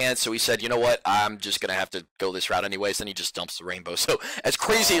supporter at hand, so he said, you know what, I'm just gonna have to go this route anyways. Then he just dumps the Rainbow. So as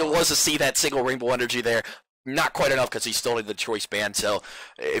crazy it was to see that single Rainbow Energy there, not quite enough because he still needed the Choice Band. So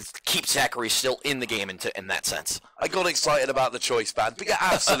it keeps Zachary still in the game in that sense. I got excited about the Choice Band, but you're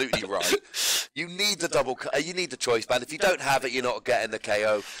absolutely right. You need the Choice Band. If you don't have it, you're not getting the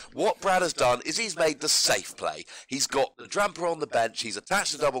KO. What Brad has done is he's made the safe play. He's got the Drampa on the bench. He's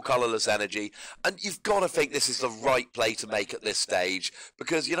attached the double colorless energy, and you've got to think this is the right play to make at this stage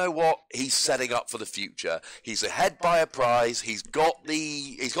because you know what? He's setting up for the future. He's ahead by a prize. He's got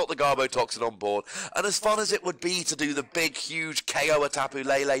the Garbotoxin on board, and as fun as it would be to do the big, huge KO a Tapu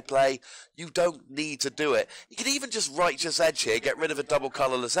Lele play, you don't need to do it. You can even just Righteous Edge here, get rid of a double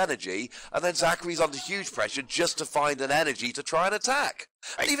colorless energy, and then Zachary's under huge pressure just to find an energy to try and attack.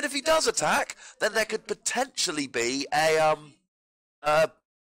 And even if he does attack, then there could potentially be a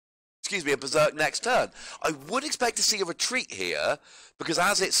Berserk next turn. I would expect to see a retreat here, because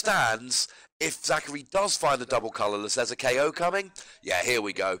as it stands, if Zachary does find a double colorless, there's a KO coming. Yeah, here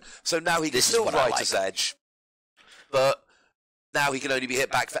we go. So now he can still Righteous Edge, but now he can only be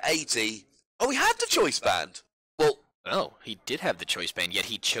hit back for 80. Oh, he had the Choice Band. Well, no, he did have the Choice Band, yet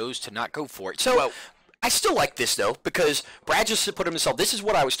he chose to not go for it. So, I still like this, though, because Brad just put himself. This is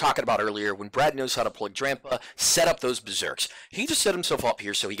what I was talking about earlier when Brad knows how to play Drampa, set up those berserks. He just set himself up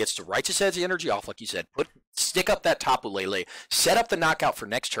here so he gets to Righteous Edge energy off, like you said, stick up that Tapu Lele, set up the knockout for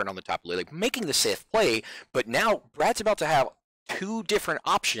next turn on the Tapu Lele, making the safe play. But now Brad's about to have two different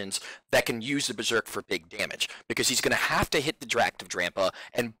options that can use the Berserk for big damage, because he's going to have to hit the Dract of Drampa,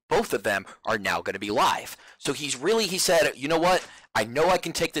 and both of them are now going to be live. So he said, you know what? I know I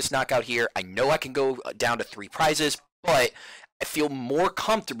can take this knockout here. I know I can go down to 3 prizes, but I feel more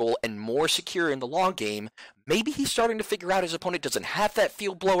comfortable and more secure in the long game. Maybe he's starting to figure out his opponent doesn't have that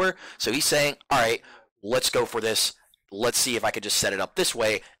field blower, so he's saying, all right, let's go for this. Let's see if I could just set it up this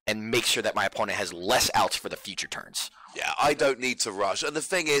way and make sure that my opponent has less outs for the future turns. Yeah, I don't need to rush. And the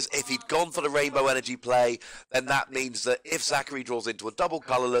thing is, if he'd gone for the Rainbow Energy play, then that means that if Zachary draws into a double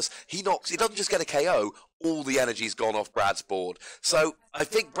colorless, he doesn't just get a KO, all the energy's gone off Brad's board. So I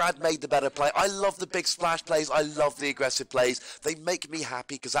think Brad made the better play. I love the big splash plays. I love the aggressive plays. They make me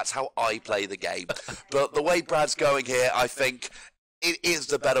happy because that's how I play the game. But the way Brad's going here, I think it is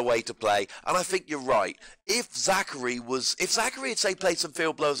the better way to play, and I think you're right. If Zachary had, say, played some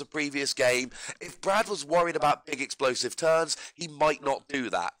field blows a previous game, if Brad was worried about big explosive turns, he might not do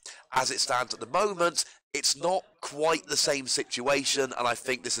that. As it stands at the moment, it's not quite the same situation, and I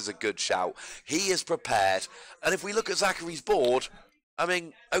think this is a good shout. He is prepared, and if we look at Zachary's board, I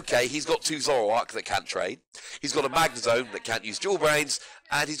mean, okay, he's got 2 Zoroark that can't trade, he's got a Magnezone that can't use Dual Brains,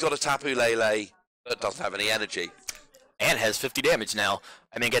 and he's got a Tapu Lele that doesn't have any energy. And has 50 damage now.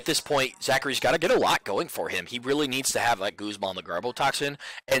 I mean, at this point, Zachary's got to get a lot going for him. He really needs to have that Guzma and the Garbo Toxin.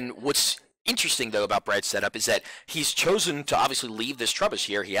 And what's interesting, though, about Brad's setup is that he's chosen to obviously leave this Trubbish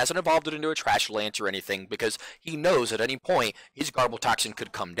here. He hasn't evolved it into a Trash Lance or anything because he knows at any point his Garbo Toxin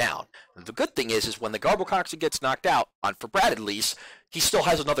could come down. And the good thing is when the Garbo Toxin gets knocked out, for Brad at least, he still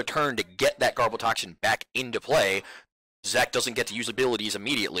has another turn to get that Garbo Toxin back into play. Zach doesn't get to use abilities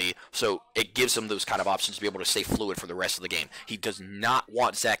immediately, so it gives him those kind of options to be able to stay fluid for the rest of the game. He does not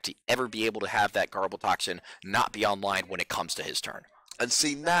want Zach to ever be able to have that Garble Toxin not be online when it comes to his turn. And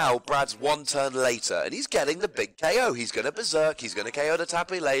see, now Brad's 1 turn later, and he's getting the big KO. He's going to Berserk, he's going to KO the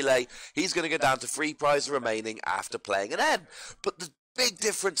Tapu Lele, he's going to go down to 3 prizes remaining after playing an N. But the big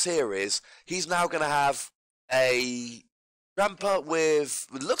difference here is he's now going to have a Drampa with,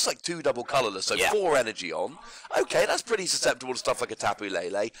 it looks like 2 double colorless, so 4 energy on. Okay, that's pretty susceptible to stuff like a Tapu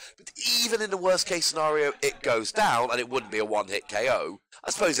Lele, but even in the worst case scenario, it goes down, and it wouldn't be a 1-hit KO.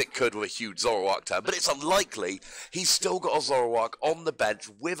 I suppose it could with a huge Zoroark turn, but it's unlikely. He's still got a Zoroark on the bench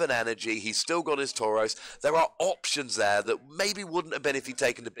with an energy, he's still got his Tauros. There are options there that maybe wouldn't have been if he'd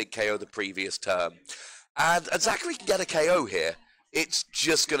taken the big KO the previous turn. And Zachary can get a KO here. It's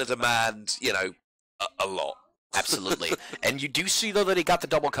just going to demand, you know, a lot. Absolutely. And you do see, though, that he got the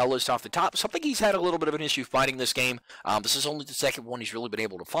double colors off the top. Something he's had a little bit of an issue finding this game. This is only the second one he's really been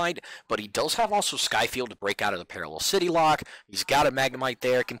able to find, but he does have also Skyfield to break out of the Parallel City lock. He's got a Magnemite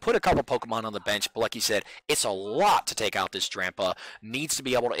there, can put a couple Pokemon on the bench, but like you said, it's a lot to take out this Drampa. Needs to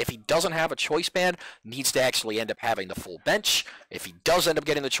be able to, if he doesn't have a Choice Band, needs to actually end up having the full bench. If he does end up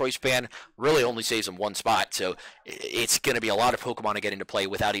getting the Choice Band, really only saves him 1 spot, so it's going to be a lot of Pokemon to get into play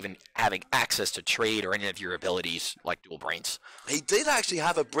without even having access to trade or any of your abilities like Dual Brains. He did actually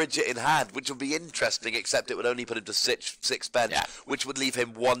have a Bridget in hand, which would be interesting, except it would only put him to 6 bench, which would leave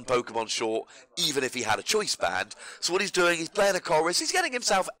him 1 Pokemon short, even if he had a Choice Band. So what he's doing, he's playing a Colress, he's getting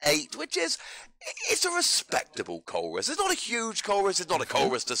himself 8, which is, it's a respectable Colress. It's not a huge Colress, it's not a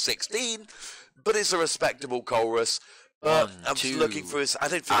Colress to 16, but it's a respectable Colress. I'm just looking for his. I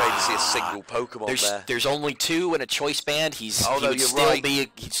don't think I even see a single Pokemon there. There's only 2 in a Choice Band. He'd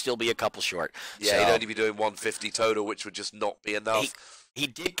still be a couple short. Yeah, he'd only be doing 150 total, which would just not be enough. He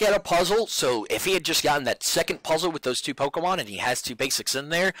did get a puzzle, so if he had just gotten that second puzzle with those 2 Pokemon, and he has 2 basics in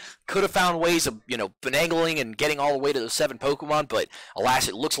there, could have found ways of, finagling and getting all the way to the 7 Pokemon, but alas,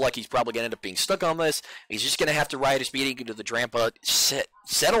 it looks like he's probably going to end up being stuck on this. He's just going to have to ride his beating into the Drampa,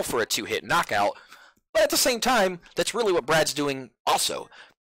 settle for a 2-hit knockout. But at the same time, that's really what Brad's doing also.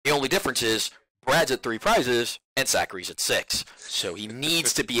 The only difference is Brad's at 3 prizes and Zachary's at 6. So he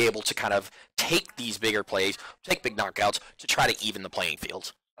needs to be able to kind of take these bigger plays, take big knockouts to try to even the playing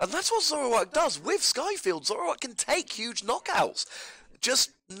field. And that's what Zoroark does. With Skyfield, Zoroark can take huge knockouts.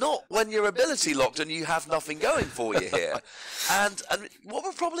 Just not when you're ability locked and you have nothing going for you here. and what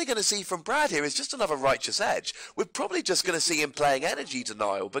we're probably going to see from Brad here is just another Righteous Edge. We're probably just going to see him playing Energy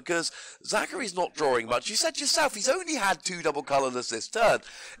Denial because Zachary's not drawing much. You said yourself, he's only had 2 double colorless this turn.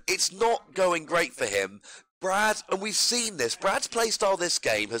 It's not going great for him. Brad, and we've seen this, Brad's playstyle this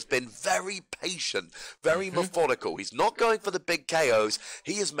game has been very patient, very methodical. He's not going for the big KOs.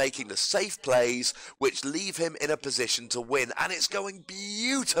 He is making the safe plays, which leave him in a position to win. And it's going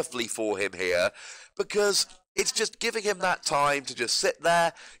beautifully for him here, because it's just giving him that time to just sit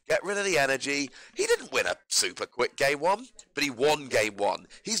there, get rid of the energy. He didn't win a super quick game 1, but he won game 1.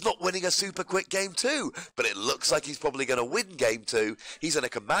 He's not winning a super quick game 2, but it looks like he's probably going to win game 2. He's in a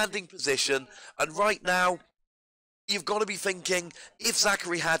commanding position, and right now, you've got to be thinking, if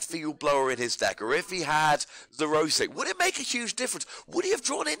Zachary had Field Blower in his deck, or if he had Zerosic, would it make a huge difference? Would he have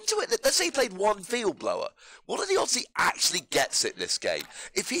drawn into it? Let's say he played one Field Blower. What are the odds he actually gets it this game?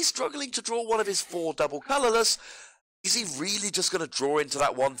 If he's struggling to draw one of his 4 double colorless, is he really just going to draw into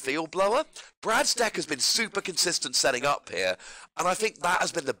that one Field Blower? Brad's deck has been super consistent setting up here, and I think that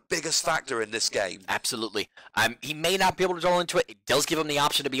has been the biggest factor in this game. Absolutely. He may not be able to draw into it. It does give him the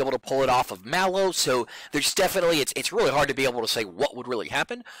option to be able to pull it off of Mallow, so there's definitely, it's really hard to be able to say what would really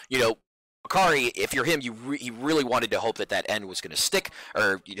happen. You know, Bokhari, if you're him, he really wanted to hope that that N was going to stick,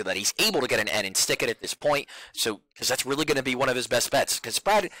 or that he's able to get an N and stick it at this point, so because that's really going to be one of his best bets. Because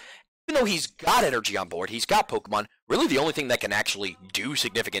Brad, even though he's got energy on board, he's got Pokemon, really the only thing that can actually do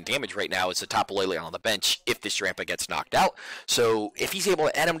significant damage right now is the Tapu Lele on the bench if this Rampa gets knocked out. So if he's able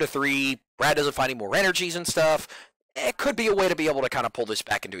to add him to 3, Brad doesn't find any more energies and stuff, it could be a way to be able to kind of pull this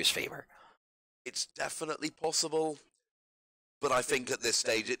back into his favor. It's definitely possible, but I think at this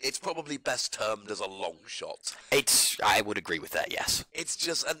stage it's probably best termed as a long shot. I would agree with that, yes. It's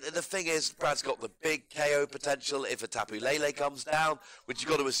just, and the thing is, Brad's got the big KO potential if a Tapu Lele comes down, which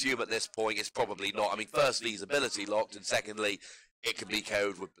you've got to assume at this point it's probably not. I mean, firstly, he's ability locked, and secondly, it can be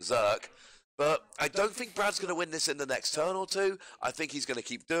KO'd with Berserk. But I don't think Brad's going to win this in the next turn or 2. I think he's going to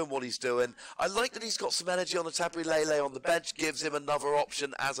keep doing what he's doing. I like that he's got some energy on the Tapu Lele on the bench, gives him another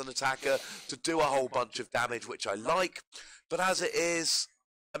option as an attacker to do a whole bunch of damage, which I like. But as it is,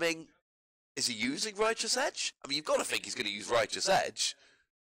 I mean, is he using Righteous Edge? I mean, you've got to think he's going to use Righteous Edge.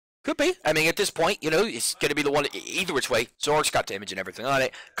 Could be. I mean, at this point, it's going to be the one, either which way. Zork's got damage and everything on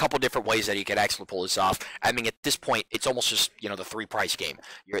it. A couple different ways that he could actually pull this off. I mean, at this point, it's almost just, the 3-price game.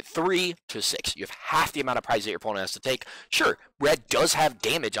 You're at 3 to 6. You have half the amount of prize that your opponent has to take. Sure, Red does have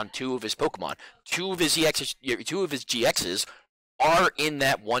damage on 2 of his Pokemon. 2 of his GXs are in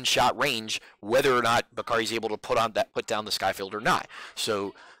that one-shot range, whether or not Bokhari's able to put down the Skyfield or not.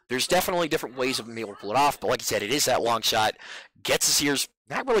 So there's definitely different ways of being able to pull it off, but like you said, it is that long shot. Gets us here's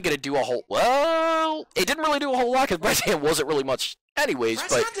not really going to do a whole, well, it didn't really do a whole lot because Brad's hand wasn't really much anyways.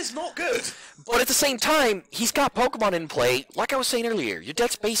 Brad's hand is not good. But at the same time, he's got Pokemon in play. Like I was saying earlier, your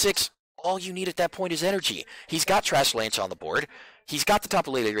deck's basics, all you need at that point is energy. He's got Trash Lance on the board. He's got the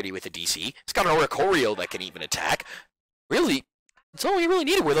Tapu Lele ready with a DC. He's got an Oricorio that can even attack. Really, it's all he really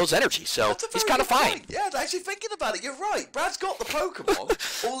needed were those energies, so he's kind of fine. Point. Yeah, actually thinking about it, you're right. Brad's got the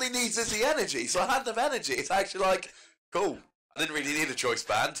Pokemon. All he needs is the energy. So hand of energy. It's actually like, cool. I didn't really need a choice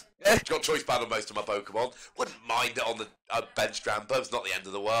band. Got choice band on most of my Pokemon. Wouldn't mind it on the bench Drampo. It's not the end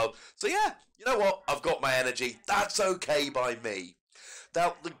of the world. So yeah, you know what? I've got my energy. That's okay by me.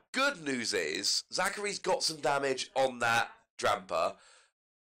 Now, the good news is, Zachary's got some damage on that Drampa,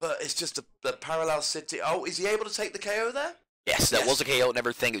 but it's just the Parallel City. Oh, is he able to take the KO there? Yes, that was a KO and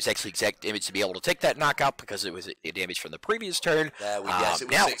everything. It was actually exact damage to be able to take that knockout because it was a damage from the previous turn. There we guess.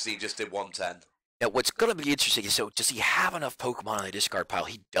 It was 60, just did 110. Now, what's going to be interesting is, so does he have enough Pokemon on the discard pile?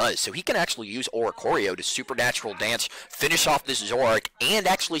 He does. So he can actually use Oricorio to Supernatural Dance, finish off this Zoroark, and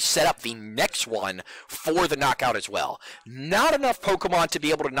actually set up the next one for the knockout as well. Not enough Pokemon to be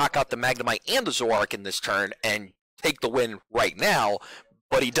able to knock out the Magnemite and the Zoroark in this turn and take the win right now,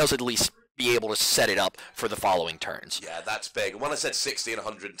 but he does at least be able to set it up for the following turns. Yeah, that's big. And when I said 60 and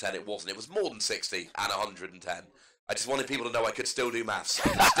 110, it wasn't. It was more than 60 and 110. I just wanted people to know I could still do maths. I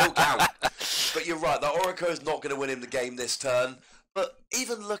can still count. But you're right, that Orico is not going to win him the game this turn. But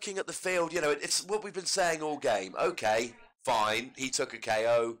even looking at the field, it's what we've been saying all game. Okay, fine, he took a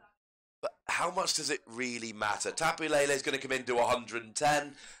KO. But how much does it really matter? Tapu Lele is going to come in to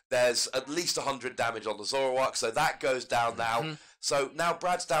 110. There's at least 100 damage on the Zoroark, so that goes down now. So now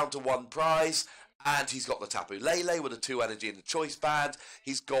Brad's down to 1 prize, and he's got the Tapu Lele with a 2 energy in the choice band.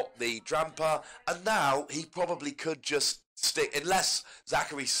 He's got the Drampa, and now he probably could just stick, unless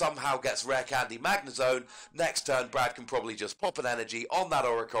Zachary somehow gets Rare Candy Magnezone. Next turn, Brad can probably just pop an energy on that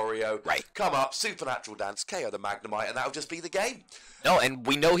Oricorio, come up, Supernatural Dance, KO the Magnemite, and that'll just be the game. No, and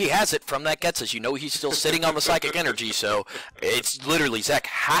we know he has it from that Gets Us. He's still sitting on the Psychic Energy, so it's literally Zach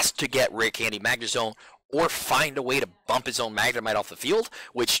has to get Rare Candy Magnezone or find a way to bump his own Magnemite off the field,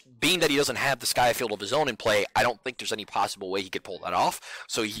 which, being that he doesn't have the Sky Field of his own in play, I don't think there's any possible way he could pull that off.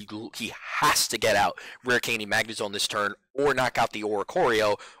 So he has to get out Rare Candy Magnezone this turn, or knock out the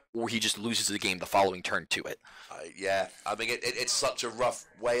Oricorio, or he just loses the game the following turn to it. Yeah, I mean, it's such a rough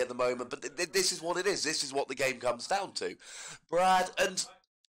way at the moment, but this is what it is. This is what the game comes down to. Brad, and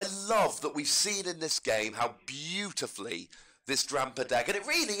I love that we've seen in this game how beautifully this Drampa deck, and it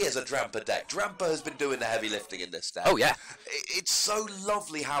really is a Drampa deck. Drampa has been doing the heavy lifting in this deck. Oh, yeah. It's so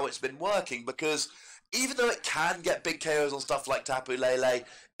lovely how it's been working, because even though it can get big KOs on stuff like Tapu Lele,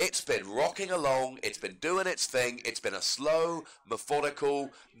 it's been rocking along, it's been doing its thing, it's been a slow, methodical,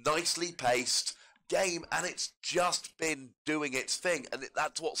 nicely paced game, and it's just been doing its thing, and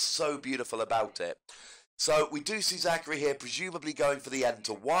that's what's so beautiful about it. So we do see Zachary here presumably going for the end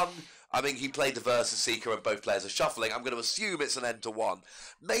to 1. I mean, he played the Versus Seeker and both players are shuffling. I'm going to assume it's an end to 1.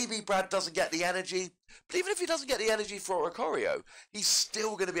 Maybe Brad doesn't get the energy, but even if he doesn't get the energy for Oricorio, he's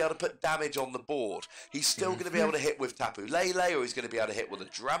still going to be able to put damage on the board. He's still going to be able to hit with Tapu Lele, or he's going to be able to hit with a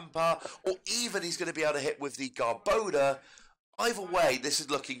Drampa, or even he's going to be able to hit with the Garbodor. Either way, this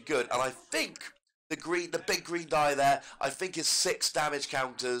is looking good, and I think the big green die there, I think is 6 damage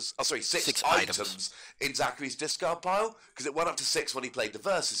counters. Oh, sorry, 6 items in Zachary's discard pile, because it went up to 6 when he played the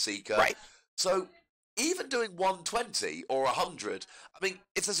Versus Seeker. Right. So even doing 120 or 100, I mean,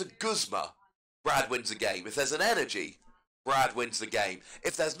 if there's a Guzma, Brad wins the game. If there's an energy, Brad wins the game.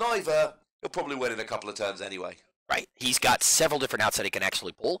 If there's neither, he'll probably win in a couple of turns anyway. Right. He's got several different outs that he can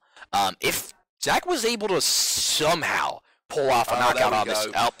actually pull. If Zach was able to somehow pull off a knockout on this.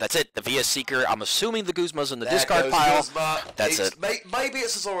 Oh, that's it. The VS Seeker. I'm assuming the Guzma's in the discard pile. Guzma. That's it. Maybe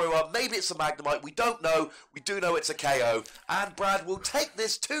it's a Zorua, maybe it's a Magnemite. We don't know. We do know it's a KO. And Brad will take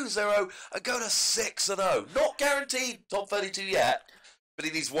this 2-0 and go to 6-0. Not guaranteed top 32 yet, but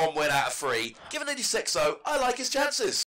he needs 1 win out of 3. Given 86-0, I like his chances.